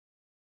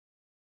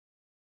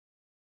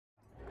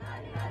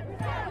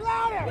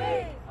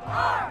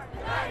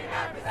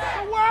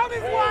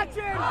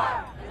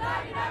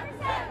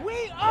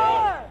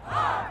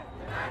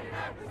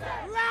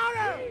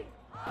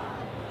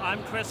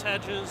I'm Chris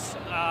Hedges.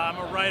 I'm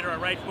a writer. I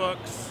write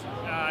books.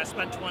 I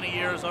spent 20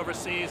 years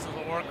overseas as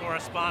a war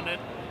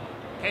correspondent.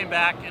 Came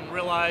back and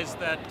realized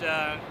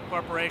that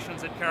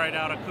corporations had carried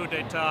out a coup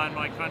d'etat in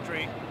my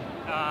country,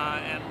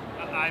 and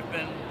I've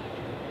been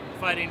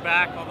fighting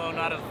back, although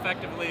not as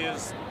effectively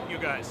as you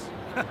guys.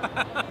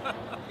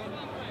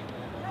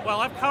 Well,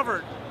 I've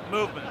covered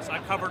movements.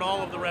 I've covered all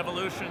of the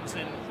revolutions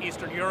in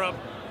Eastern Europe.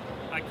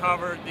 I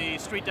covered the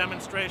street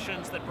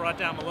demonstrations that brought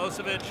down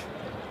Milosevic.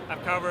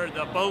 I've covered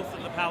both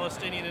of the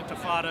Palestinian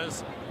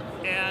intifadas.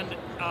 And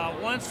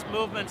once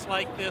movements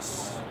like this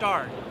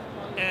start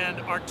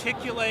and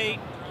articulate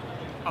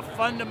a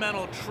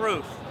fundamental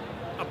truth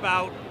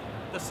about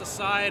the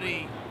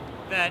society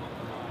that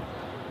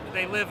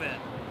they live in,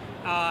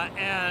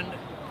 and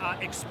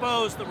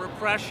expose the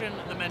repression,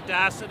 the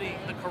mendacity,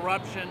 the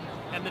corruption,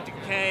 and the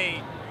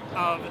decay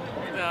of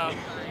the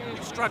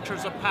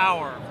structures of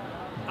power,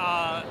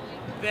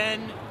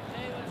 then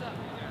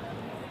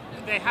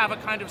they have a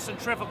kind of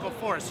centrifugal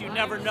force. You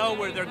never know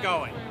where they're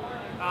going.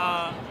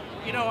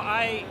 You know,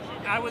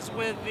 I was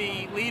with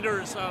the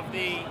leaders of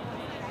the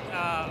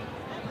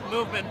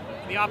movement,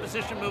 the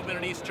opposition movement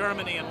in East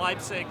Germany in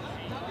Leipzig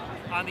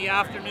on the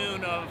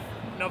afternoon of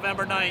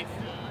November 9th,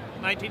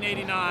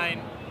 1989,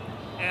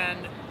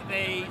 and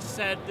they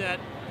said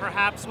that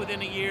perhaps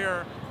within a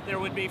year there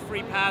would be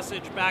free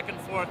passage back and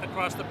forth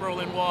across the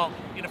Berlin Wall.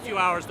 In a few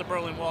hours, the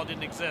Berlin Wall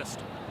didn't exist.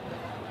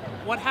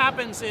 What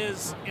happens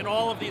is, in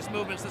all of these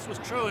movements, this was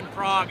true in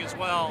Prague as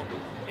well,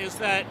 is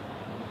that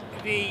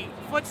the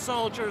foot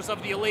soldiers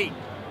of the elite,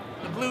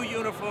 the blue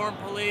uniform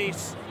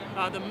police,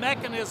 the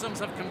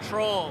mechanisms of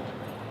control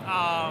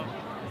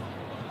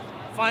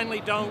finally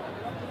don't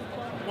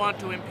want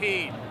to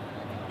impede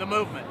the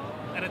movement.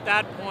 And at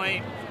that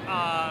point,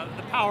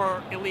 the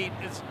power elite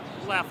is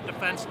left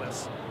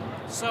defenseless.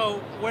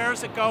 So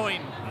where's it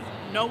going?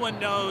 No one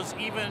knows.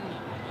 Even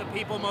the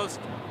people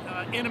most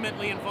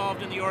intimately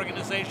involved in the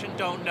organization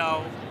don't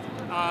know.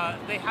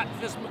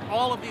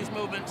 All of these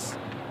movements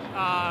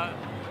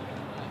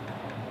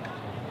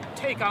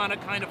take on a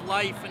kind of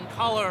life and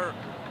color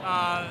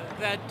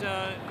that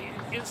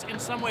is in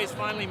some ways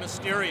finally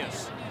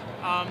mysterious.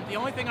 The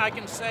only thing I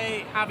can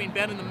say, having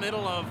been in the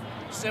middle of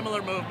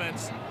similar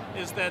movements,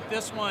 is that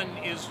this one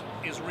is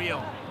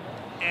real,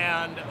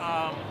 and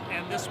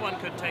this one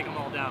could take them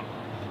all down.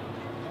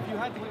 If you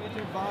had to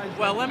advise,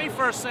 well, let me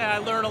first say I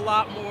learn a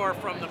lot more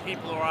from the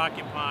people who are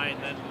occupying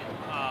than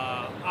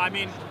I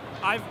mean,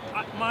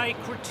 my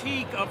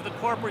critique of the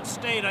corporate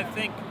state, I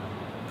think,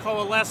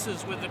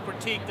 coalesces with the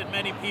critique that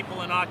many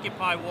people in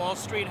Occupy Wall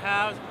Street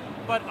have,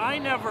 but I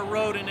never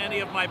wrote in any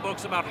of my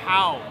books about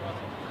how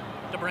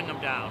to bring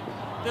them down.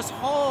 This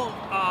whole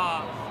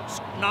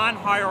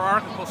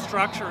non-hierarchical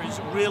structure is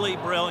really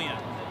brilliant,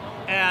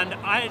 and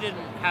I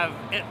didn't have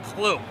a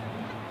clue.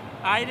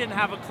 I didn't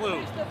have a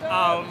clue.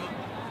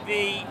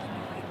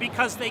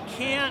 Because they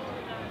can't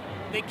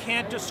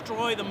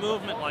destroy the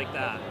movement like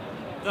that.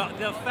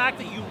 The fact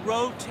that you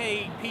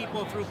rotate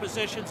people through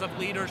positions of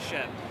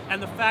leadership,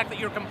 and the fact that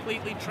you're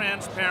completely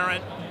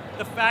transparent,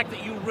 the fact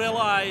that you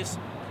realize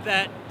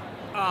that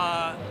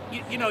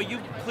you know,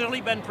 you've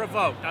clearly been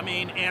provoked. I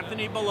mean,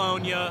 Anthony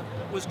Bologna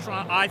was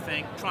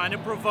trying to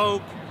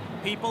provoke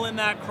people in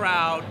that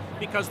crowd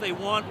because they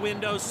want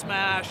windows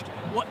smashed.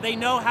 They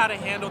know how to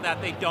handle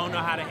that. They don't know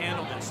how to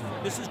handle this.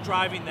 This is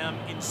driving them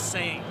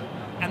insane.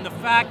 And the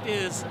fact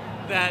is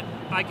that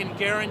I can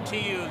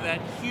guarantee you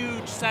that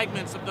huge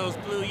segments of those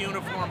blue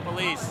uniform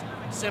police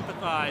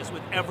sympathize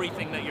with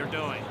everything that you're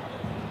doing.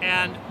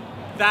 And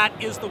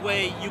that is the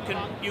way you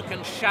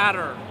can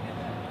shatter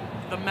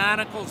the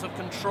manacles of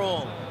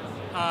control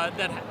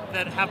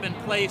that have been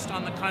placed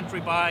on the country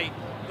by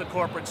the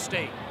corporate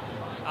state.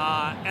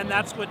 And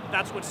that's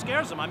what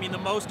scares them. I mean, the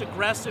most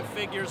aggressive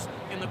figures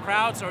in the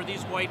crowds are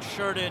these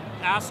white-shirted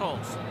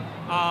assholes.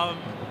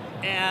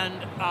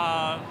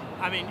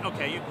 I mean,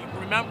 okay, you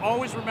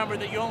always remember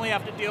that you only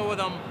have to deal with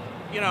them,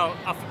 you know,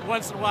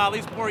 once in a while.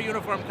 These poor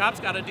uniformed cops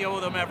got to deal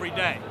with them every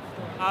day.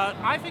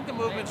 I think the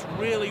movement's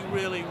really,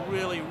 really,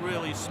 really,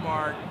 really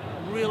smart,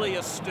 really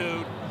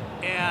astute,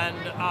 and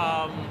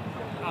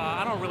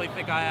I don't really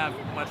think I have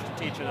much to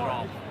teach it at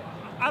all.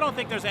 I don't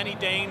think there's any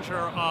danger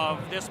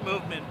of this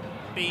movement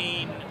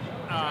being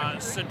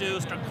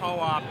seduced or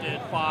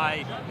co-opted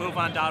by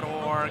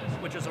MoveOn.org,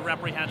 which is a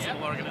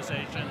reprehensible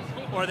organization,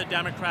 or the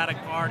Democratic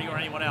Party or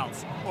anyone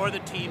else, or the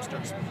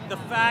Teamsters. The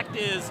fact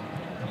is,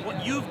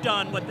 what you've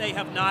done what they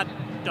have not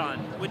done,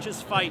 which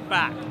is fight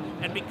back.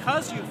 And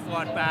because you've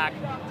fought back,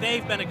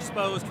 they've been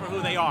exposed for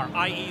who they are,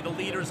 i.e. the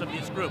leaders of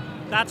this group.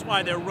 That's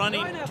why they're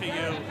running to you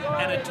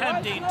and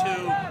attempting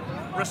to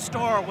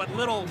restore what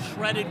little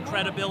shredded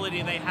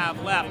credibility they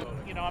have left.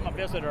 You know, I'm a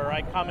visitor,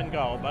 I come and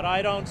go, but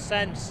I don't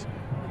sense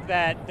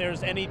that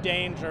there's any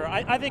danger.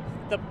 I think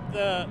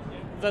the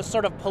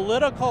sort of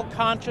political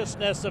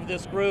consciousness of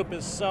this group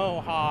is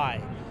so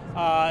high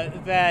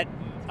that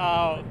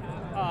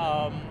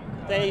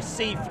they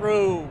see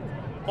through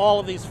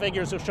all of these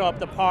figures who show up at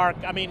the park.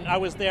 I mean, I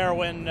was there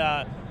when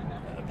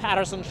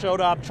Patterson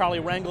showed up, Charlie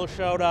Rangel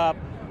showed up,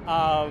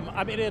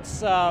 I mean, it's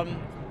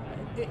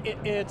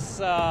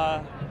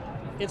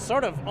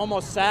sort of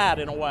almost sad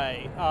in a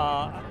way,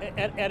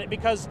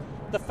 because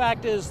the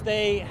fact is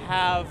they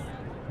have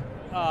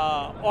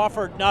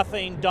offered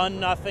nothing, done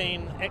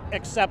nothing,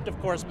 except, of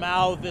course,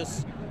 mouth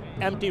this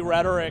empty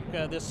rhetoric,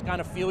 this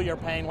kind of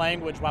feel-your-pain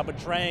language while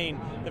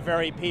betraying the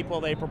very people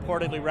they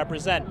purportedly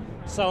represent.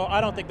 So I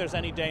don't think there's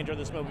any danger of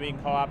this movement being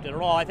co-opted at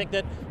all. I think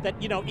that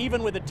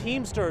even with the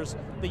Teamsters,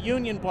 the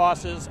union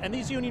bosses, and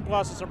these union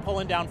bosses are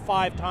pulling down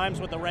 5 times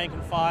what the rank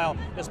and file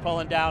is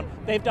pulling down.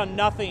 They've done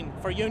nothing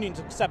for unions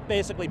except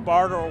basically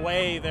barter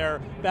away their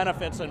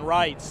benefits and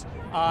rights.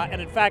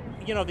 And in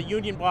fact, the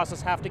union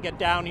bosses have to get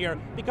down here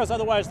because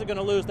otherwise they're going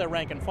to lose their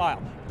rank and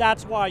file.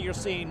 That's why you're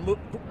seeing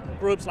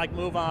groups like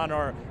Move On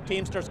or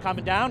Teamsters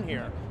coming down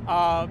here,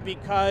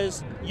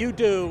 because you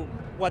do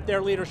what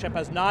their leadership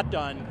has not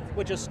done,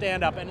 which is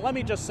stand up. And let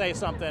me just say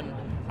something.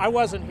 I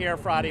wasn't here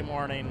Friday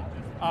morning.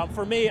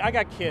 For me, I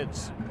got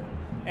kids.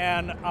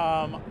 And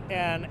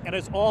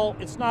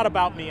it's not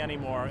about me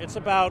anymore. It's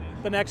about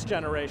the next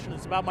generation.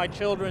 It's about my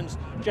children's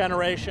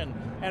generation.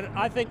 And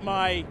I think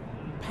my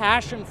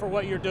passion for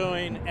what you're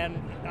doing,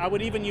 and I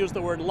would even use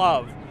the word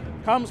love,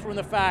 comes from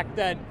the fact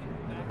that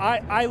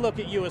I look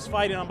at you as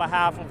fighting on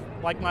behalf of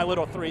like my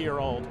little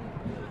 3-year-old.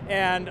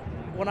 And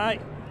when on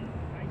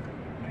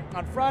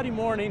Friday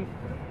morning,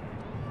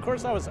 of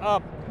course I was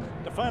up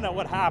to find out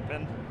what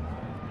happened,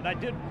 and I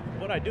did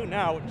what I do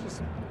now, which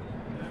is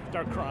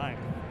start crying.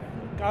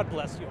 God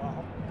bless you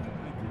all.